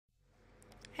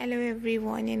Hello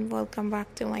everyone and welcome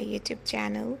back to my YouTube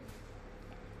channel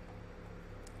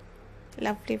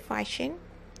Lovely Fashion.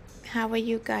 How are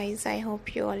you guys? I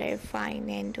hope you all are fine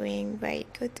and doing very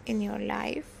good in your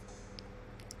life.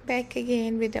 Back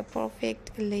again with the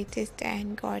perfect, latest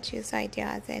and gorgeous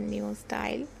ideas and new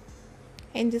style.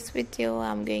 In this video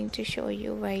I'm going to show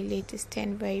you very latest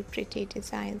and very pretty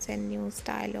designs and new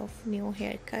style of new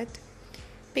haircut.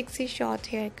 Pixie short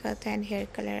haircut and hair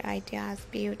color ideas,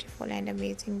 beautiful and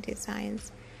amazing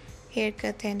designs,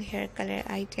 haircut and hair color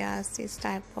ideas. This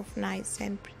type of nice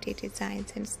and pretty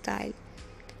designs and style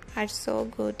are so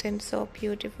good and so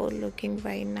beautiful, looking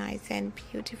very nice and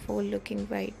beautiful, looking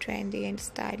very trendy and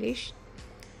stylish.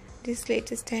 These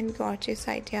latest and gorgeous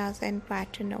ideas and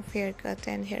pattern of haircut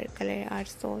and hair color are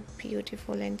so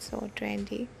beautiful and so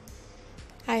trendy.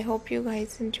 I hope you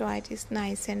guys enjoy these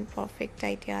nice and perfect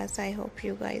ideas. I hope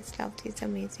you guys love these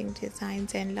amazing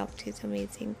designs and love these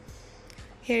amazing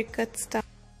haircut style.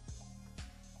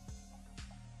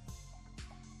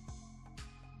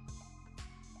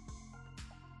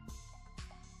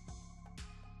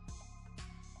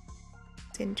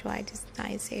 Enjoy this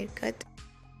nice haircut.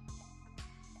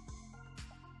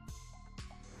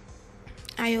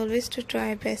 I always to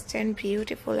try best and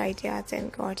beautiful ideas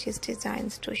and gorgeous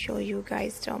designs to show you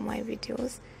guys through my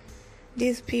videos.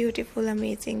 These beautiful,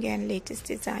 amazing and latest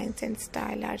designs and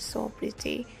style are so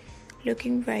pretty,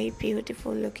 looking very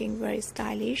beautiful, looking very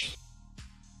stylish.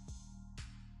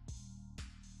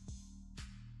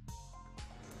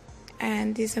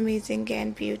 And these amazing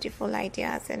and beautiful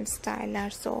ideas and style are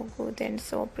so good and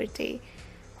so pretty.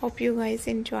 Hope you guys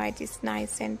enjoy these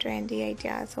nice and trendy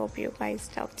ideas. Hope you guys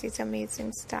love this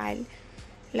amazing style,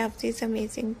 love this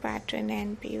amazing pattern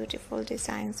and beautiful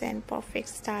designs and perfect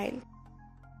style.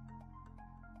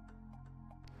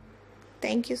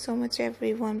 Thank you so much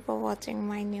everyone for watching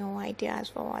my new ideas,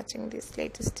 for watching these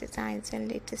latest designs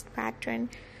and latest pattern.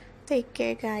 Take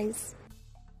care guys.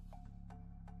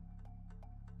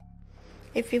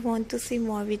 If you want to see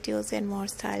more videos and more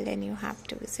style, then you have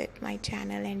to visit my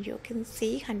channel and you can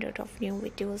see hundreds of new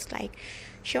videos like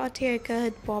short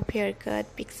haircut, bob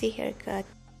haircut, pixie haircut,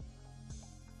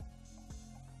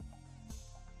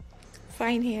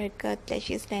 fine haircut,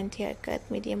 lashes length haircut,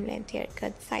 medium length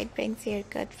haircut, side bangs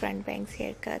haircut, front bangs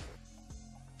haircut.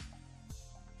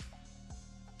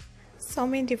 So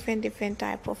many different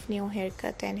type of new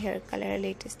haircut and hair color,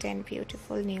 latest and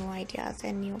beautiful new ideas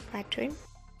and new pattern.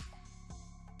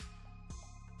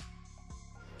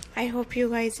 I hope you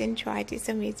guys enjoy these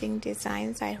amazing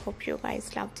designs. I hope you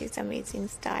guys love this amazing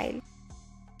style.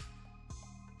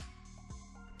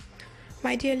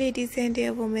 My dear ladies and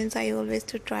dear women, I always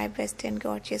to try best and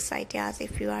gorgeous ideas.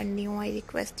 If you are new, I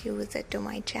request you visit to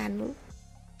my channel.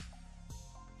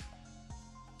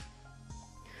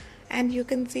 And you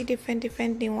can see different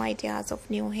new ideas of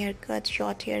new haircut,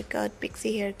 short haircut,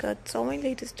 pixie haircut, so many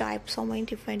latest types, so many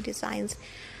different designs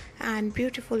and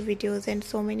beautiful videos and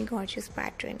so many gorgeous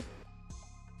pattern.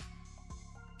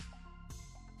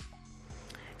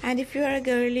 And if you are a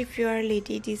girl, if you are a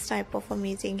lady, this type of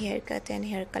amazing haircut and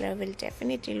hair color will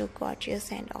definitely look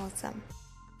gorgeous and awesome.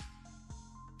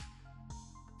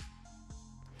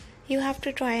 You have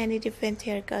to try any different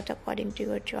haircut according to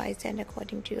your choice and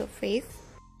according to your face.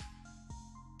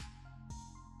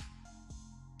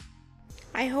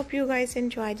 I hope you guys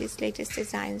enjoy these latest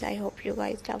designs. I hope you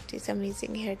guys love these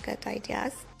amazing haircut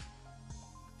ideas.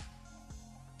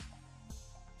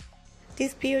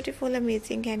 These beautiful,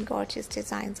 amazing and gorgeous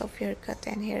designs of haircut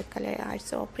and hair color are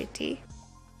so pretty.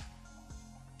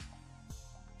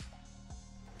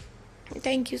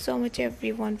 Thank you so much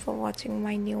everyone for watching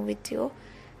my new video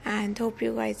and hope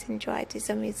you guys enjoy this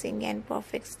amazing and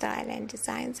perfect style and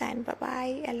designs, and bye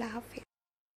bye. Allah Hafiz.